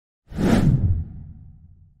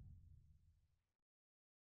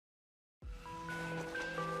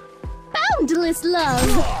Boundless love.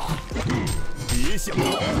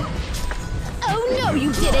 Oh no,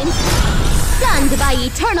 you didn't. Stunned by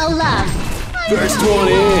eternal love. First one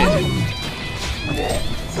in.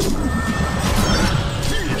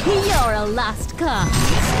 You're a lost cause.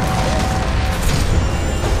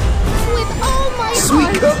 With all my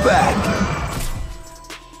Sweet heart. cutback.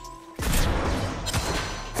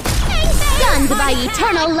 Stunned by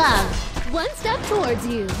eternal love. One step towards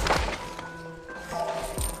you.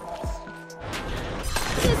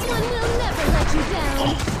 This one will never let you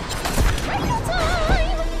down. Time.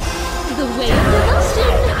 The way of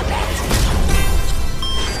devotion.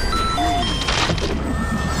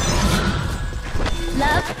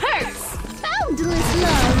 Love hurts. Boundless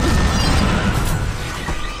love.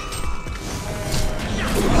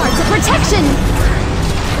 Hearts of protection.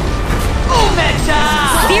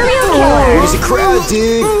 Serial killer. Here's a crowd,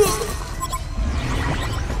 dude.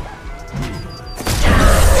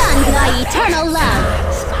 Stunned by eternal love.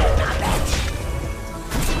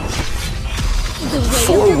 The way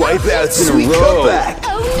 4 of devotion. wipeouts in Sweet a row. cutback.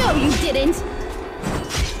 Oh no, you didn't.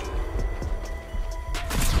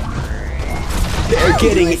 They're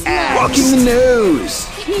getting rocking the nose.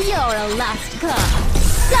 You're a lost cause.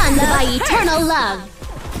 Stunned by eternal love.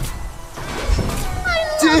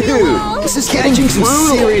 Dude, this is getting some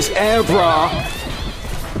serious air, brah.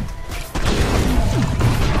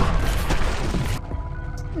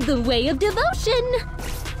 The way of devotion.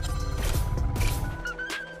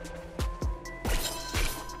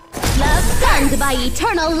 Love stunned by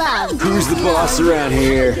eternal love. Who's the boss around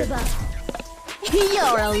here?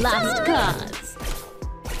 You're a lost cause.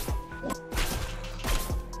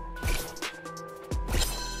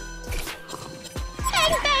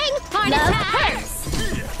 Bang bang! Love hurts.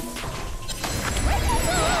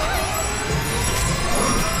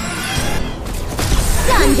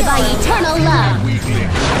 Stunned by eternal love.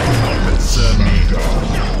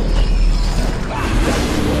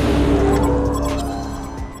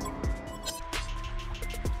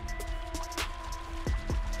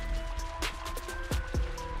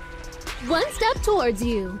 One step towards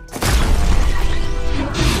you.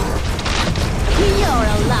 You're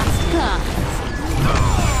a lost cause.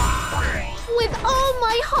 With all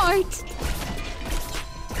my heart.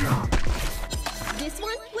 This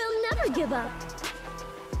one will never give up.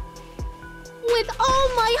 With all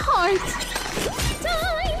my heart.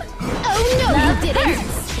 Time. Oh no, you didn't.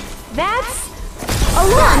 That's a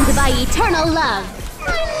lot. By eternal love. I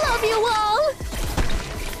love you all.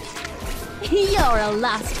 You're a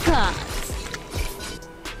lost cause.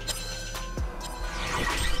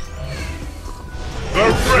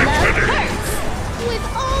 Love hurts. With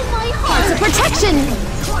all my heart. Hearts of protection.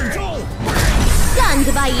 Stunned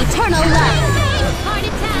by eternal love. Heart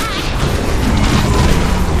attack.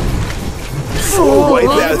 4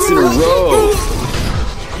 wipeouts in a row.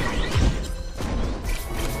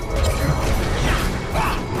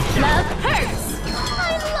 Love hurts.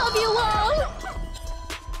 I love you all.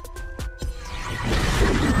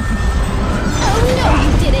 Oh no,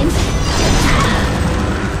 you didn't.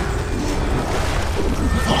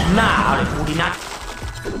 หน้าเอาเลยกูดีนัท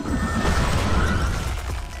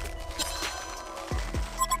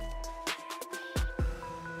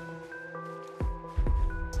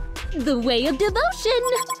The way of devotion.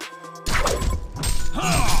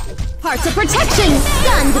 Hearts of protection.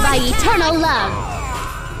 Stunned by eternal love.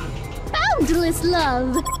 Boundless love.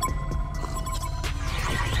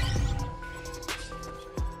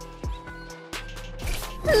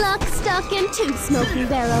 Lock, stock, and 2 smoking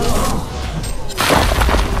barrels.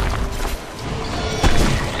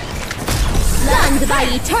 Stunned by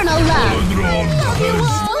eternal love. You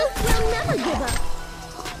all will never give up.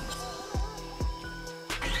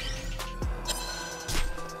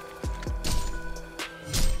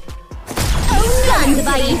 Stunned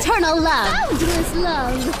by eternal love. Boundless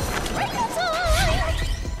love.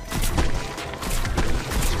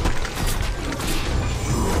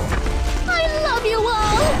 I love you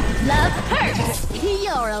all. Love hurts.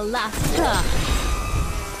 You're a lost cause.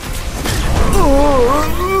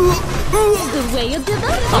 The way of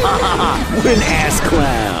devotion. What an ass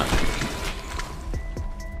clown.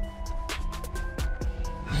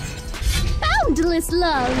 Boundless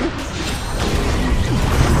love.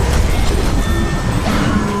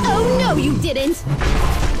 Oh no, you didn't.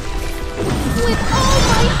 With all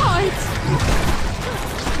my heart.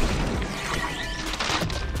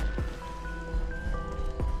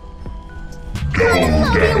 I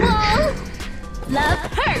love you all. Love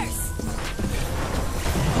hurts.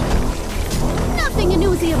 Nothing an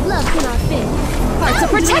oozy of love cannot fit. Hearts of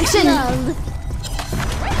protection. Love.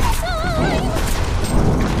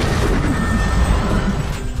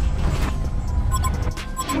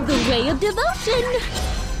 way of devotion.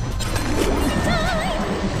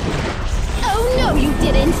 Oh no, you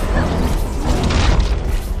didn't.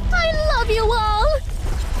 I love you all.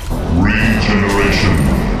 Regeneration.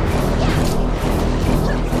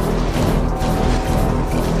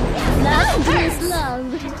 Love hurts. Love.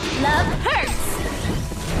 Love hurts.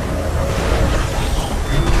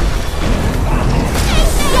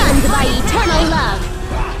 Stunned by eternal love.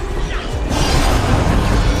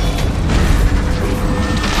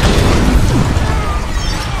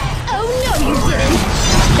 Oh no, you didn't.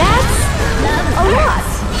 That's love a lot.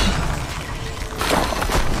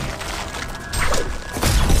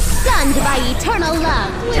 Stunned by eternal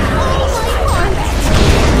love. With all my heart.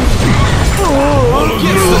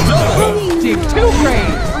 Gets the double! Team 2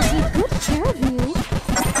 grade! I'll take good care of you.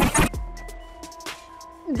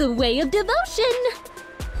 The way of devotion.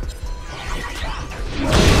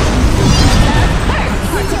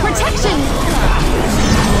 Hearts of protection.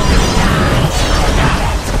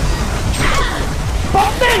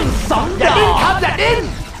 Boxing! อย่าดิ้นครับอย่าดิ้น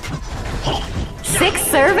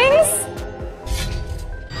 6 servings?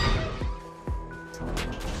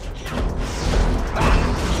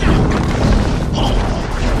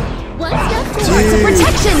 One step towards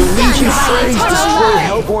protection. Legion Done by phrase eternal destroy love.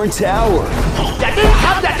 Hellborn Tower. อย่าดิ้นค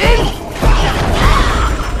รับอย่าดิ้น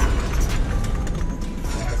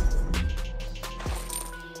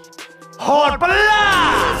โหดปะล่ะ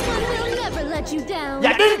One will never let you down. อย่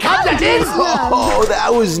าดิ้นครับอย่าดิ้น Oh, that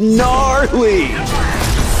was gnarly.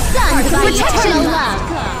 Stunned by eternal love.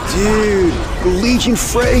 Dude, the Legion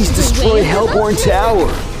phrase destroyed Hellborn Tower.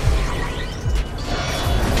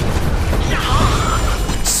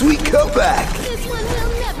 Sweet comeback. This one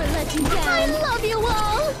will never let you down. I love you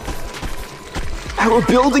all. Our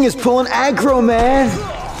building is pulling aggro, man.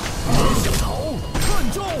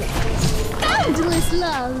 Boundless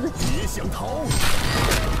love.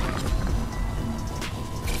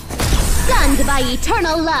 Stunned by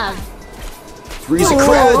eternal love. Freeze a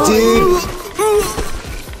crowd, dude.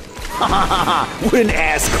 What an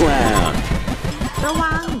ass clown.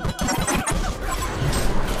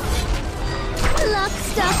 Lock,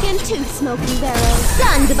 stock, and 2 smoking barrels.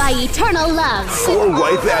 Stunned by eternal love. 4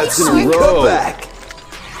 wipeouts in a row. Comeback.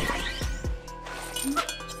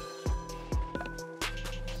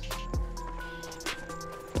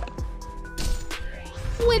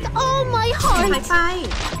 With all my heart.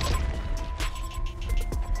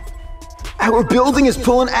 Our building is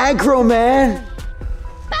pulling aggro, man.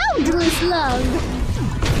 Boundless love.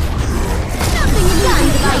 Nothing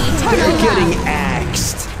stunned by eternal They're getting love.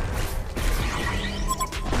 axed.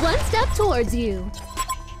 One step towards you.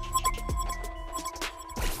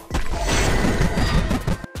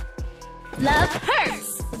 Love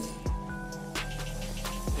hurts.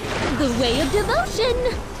 The way of devotion.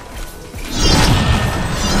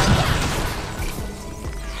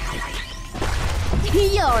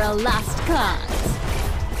 You're a lost cause.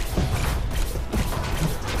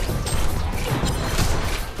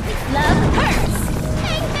 Love hurts.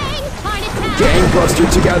 Bang bang, heart attack. Gangbuster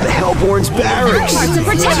took out the Hellborn's barracks. Hearts of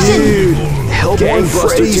protection. Dude, Hellborn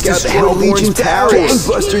Buster took out the Hell Legion's barracks.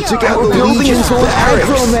 Gangbuster took out the Legion's barracks.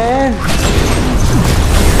 Aggro, man.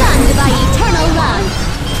 Stunned by eternal love.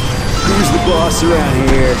 Who's the boss around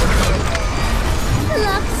here?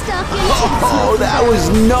 Lock, stock, and Oh, that was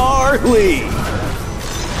gnarly.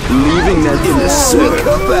 Leaving that in the sweet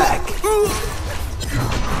comeback.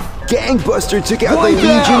 Gangbuster took out the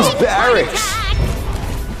Legion's barracks.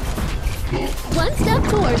 One step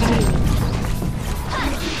towards you.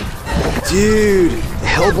 Dude,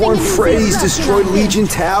 Hellborn phrase destroyed Legion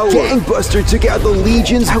Tower. Gangbuster took out the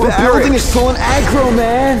Legion's barracks. Our building is pulling aggro,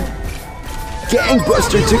 man.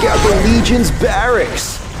 Gangbuster took out the Legion's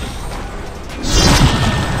barracks.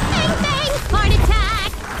 Bang bang, heart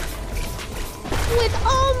attack. With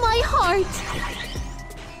all my heart.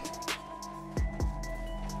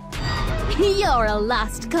 You're a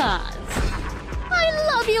lost cause. I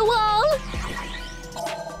love you all.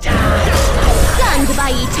 Stunned by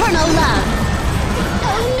eternal love.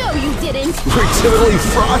 Oh no, you didn't. We're totally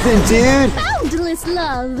frothing, dude. Boundless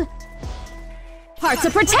love. Hearts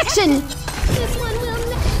of protection. This one will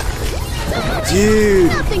Dude,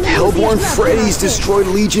 Nothing Hellborn easy is phrase left destroyed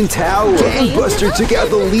Legion Tower. Gangbuster took out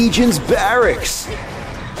the Legion's barracks.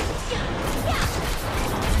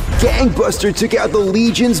 Gangbuster took out the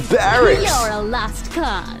Legion's barracks. You're a lost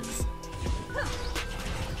cause.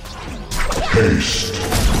 Haste.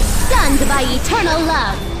 Stunned by eternal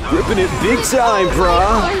love. Ripping it big time, My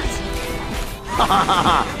brah.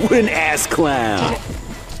 heart. What an ass clown.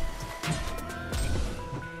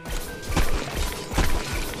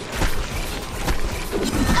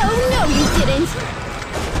 Oh no, you didn't.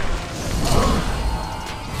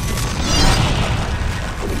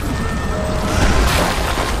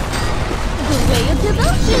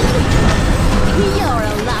 You're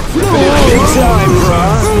a lot. Ripping it big time,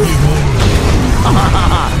 bruh.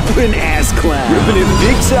 What an ass clown. Ripping it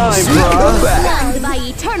big time, bruh. Stunned by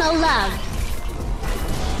eternal love.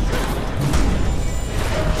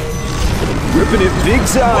 Ripping it big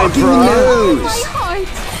time, Oh, bruh. my heart.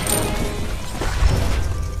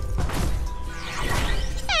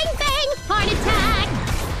 Bang, bang, heart attack.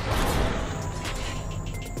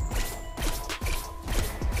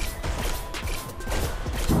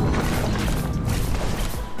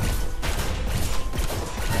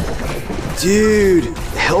 Dude,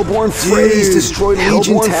 Hellborn phrase destroyed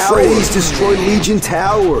Legion Tower. Phrase destroyed Legion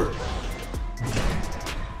Tower.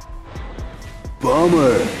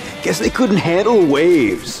 Bummer. Guess they couldn't handle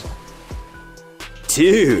waves.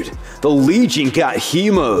 Dude, the Legion got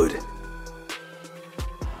hemoed.